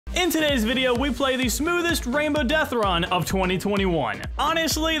In today's video, we play the smoothest rainbow death run of 2021.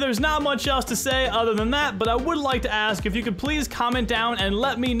 Honestly, there's not much else to say other than that, but I would like to ask if you could please comment down and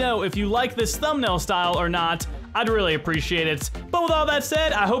let me know if you like this thumbnail style or not. I'd really appreciate it. But with all that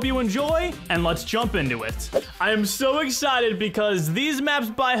said, I hope you enjoy, and let's jump into it. I am so excited because these maps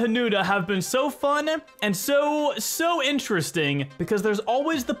by Hanuta have been so fun and so interesting because there's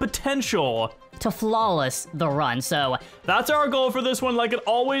always the potential to flawless the run, so that's our goal for this one, like it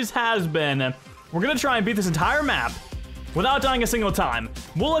always has been. We're gonna try and beat this entire map without dying a single time.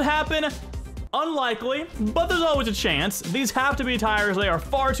 Will it happen? Unlikely, but there's always a chance. These have to be tires, they are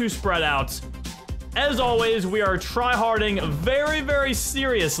far too spread out. As always, we are try-harding very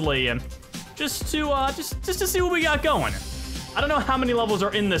seriously just to see what we got going. I don't know how many levels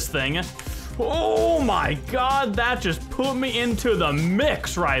are in this thing. Oh my god, that just put me into the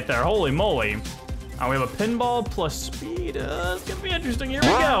mix right there. Holy moly. We have a pinball plus speed. It's gonna be interesting. Here we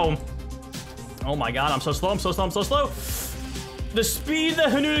go. Oh my god, I'm so slow. The speed that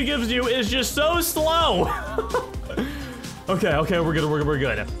Hanuta gives you is just so slow. Okay, we're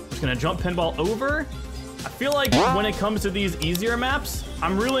good. I'm just gonna jump pinball over. I feel like when it comes to these easier maps,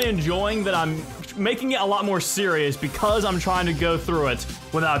 I'm really enjoying that I'm making it a lot more serious because I'm trying to go through it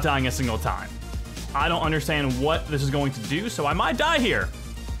without dying a single time. I don't understand what this is going to do, so I might die here.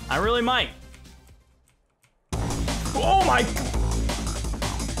 I really might. Oh my...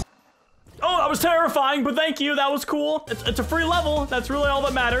 Oh, that was terrifying, but thank you, that was cool. It's a free level, that's really all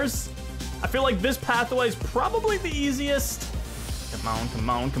that matters. I feel like this pathway is probably the easiest. Come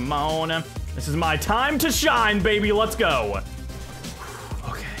on. This is my time to shine, baby, let's go.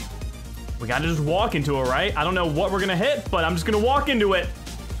 Okay. We gotta just walk into it, right? I don't know what we're gonna hit, but I'm just gonna walk into it.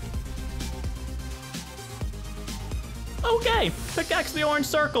 Okay, pickaxe the orange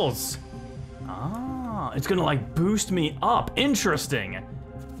circles. Ah, it's gonna like boost me up. Interesting.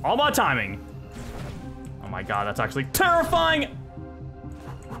 All about timing. Oh my god, that's actually terrifying.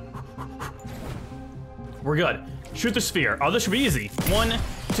 We're good. Shoot the sphere. Oh, this should be easy. 1,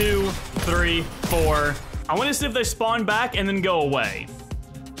 2, 3, 4. I want to see if they spawn back and then go away.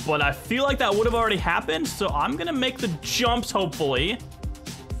 But I feel like that would have already happened, so I'm gonna make the jumps, hopefully.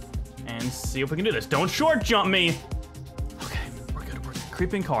 And see if we can do this. Don't short jump me. Okay, we're good.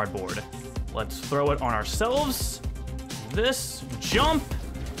 Creeping cardboard. Let's throw it on ourselves. This, jump.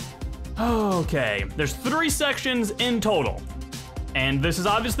 Okay, there's 3 sections in total. And this is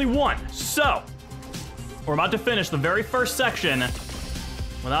obviously 1, so we're about to finish the very first section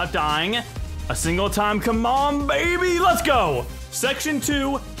without dying a single time. Come on, baby, let's go. Section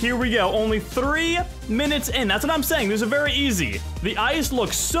 2, here we go. Only 3 minutes in. That's what I'm saying. These are very easy. The ice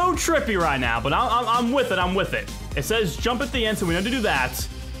looks so trippy right now, but I'm with it. It says jump at the end, so we know to do that.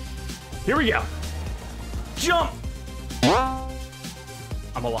 Here we go. Jump.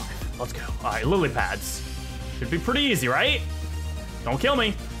 I'm alive. Let's go. All right, lily pads. Should be pretty easy, right? Don't kill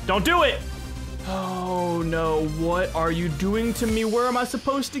me. Don't do it. Oh no, what are you doing to me? Where am I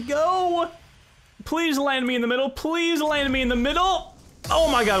supposed to go? Please land me in the middle. Please land me in the middle. Oh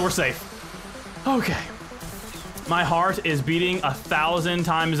my god, we're safe. Okay. My heart is beating 1,000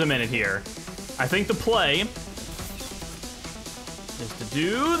 times a minute here. I think the play is to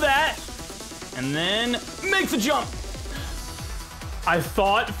do that and then make the jump. I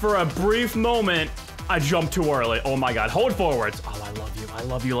thought for a brief moment I jumped too early. Oh my god, hold forwards. Oh, I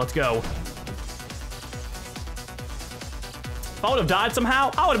love you, let's go. If I would have died somehow,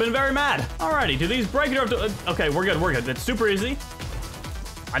 I would have been very mad. Alrighty, do these break it or okay, we're good. It's super easy.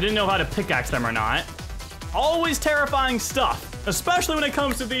 I didn't know how to pickaxe them or not. Always terrifying stuff, especially when it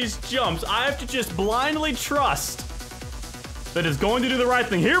comes to these jumps. I have to just blindly trust that it's going to do the right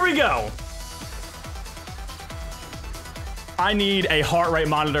thing. Here we go. I need a heart rate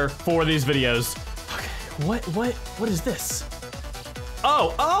monitor for these videos. Okay, what is this?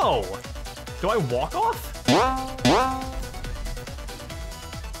 Oh. Do I walk off?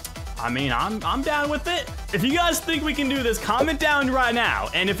 I mean, I'm down with it. If you guys think we can do this, comment down right now.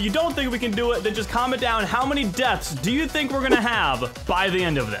 And if you don't think we can do it, then just comment down how many deaths do you think we're gonna have by the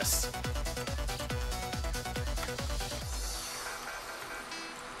end of this.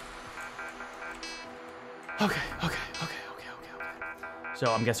 Okay.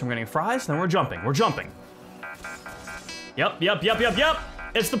 So I'm guessing we're getting fries, then we're jumping. Yep.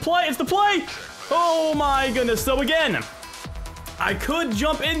 It's the play. Oh my goodness, so again, I could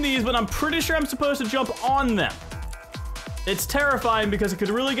jump in these, but I'm pretty sure I'm supposed to jump on them. It's terrifying because it could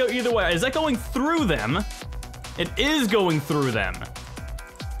really go either way. Is that going through them? It is going through them.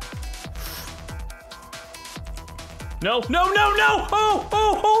 No.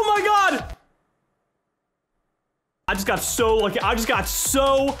 Oh my god! I just got so lucky. I just got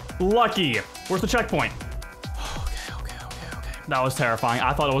so lucky. Where's the checkpoint? Okay. That was terrifying.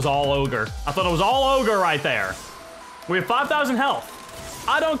 I thought it was all ogre. I thought it was all ogre right there. We have 5,000 health.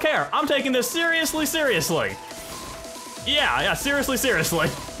 I don't care. I'm taking this seriously. Yeah, seriously.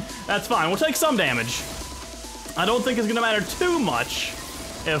 That's fine. We'll take some damage. I don't think it's gonna matter too much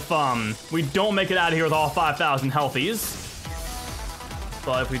if we don't make it out of here with all 5,000 healthies.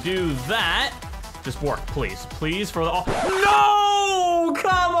 But if we do that, just work, please. Please for the No!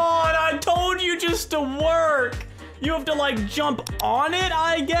 Come on! I told you just to work! You have to, like, jump on it,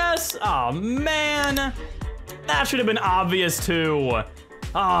 I guess? Oh, man. That should have been obvious, too. Oh,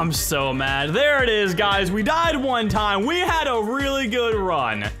 I'm so mad. There it is, guys. We died one time. We had a really good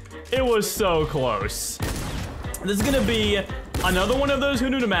run. It was so close. This is gonna be another one of those Who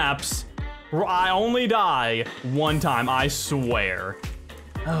Knew the maps where I only die one time, I swear.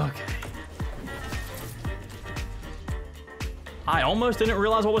 Okay. I almost didn't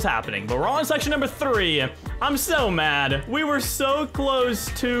realize what was happening, but we're on section number 3. I'm so mad. We were so close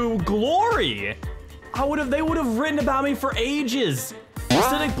to glory. They would have written about me for ages.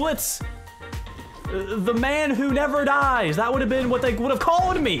 Acidicblitzz, the man who never dies. That would have been what they would have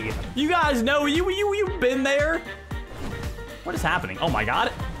called me. You guys know, you've been there. What is happening? Oh my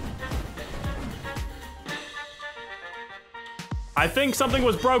God. I think something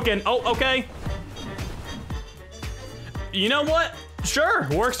was broken. Oh, okay. You know what? Sure,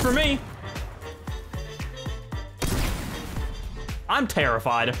 works for me. I'm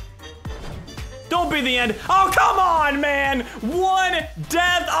terrified. Don't be the end. Oh, come on, man. 1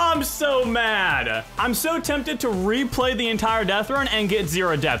 death. I'm so mad. I'm so tempted to replay the entire death run and get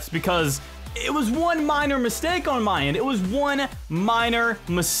 0 deaths because it was one minor mistake on my end. It was one minor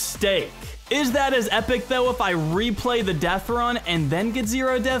mistake. Is that as epic though if I replay the death run and then get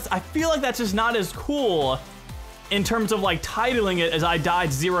 0 deaths? I feel like that's just not as cool in terms of like titling it as I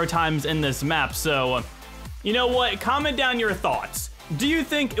died 0 times in this map. So, you know what? Comment down your thoughts. Do you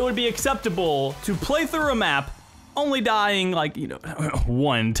think it would be acceptable to play through a map only dying like, you know,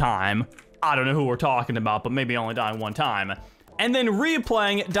 1 time? I don't know who we're talking about, but maybe only dying 1 time. And then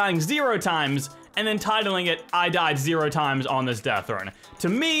replaying it, dying 0 times, and then titling it, I died 0 times on this death run. To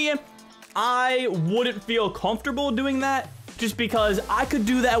me, I wouldn't feel comfortable doing that just because I could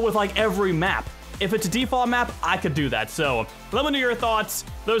do that with like every map. If it's a default map, I could do that. So let me know your thoughts.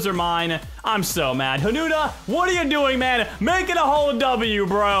 Those are mine. I'm so mad. Hanuta, what are you doing, man? Make it a whole W,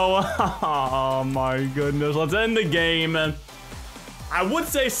 bro. Oh my goodness. Let's end the game. I would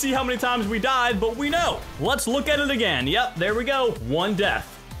say see how many times we died, but we know. Let's look at it again. Yep, there we go. 1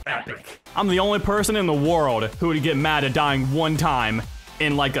 death. Epic. I'm the only person in the world who would get mad at dying 1 time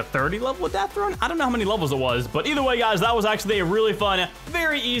in like a 30 level death run. I don't know how many levels it was, but either way, guys, that was actually a really fun,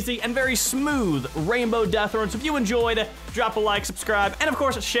 very easy, and very smooth rainbow death run. So if you enjoyed, drop a like, subscribe, and of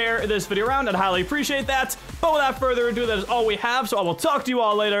course, share this video around. I'd highly appreciate that. But without further ado, that is all we have. So I will talk to you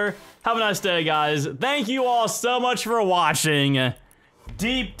all later. Have a nice day, guys. Thank you all so much for watching.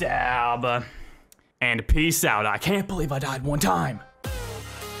 Deep dab. And peace out. I can't believe I died 1 time.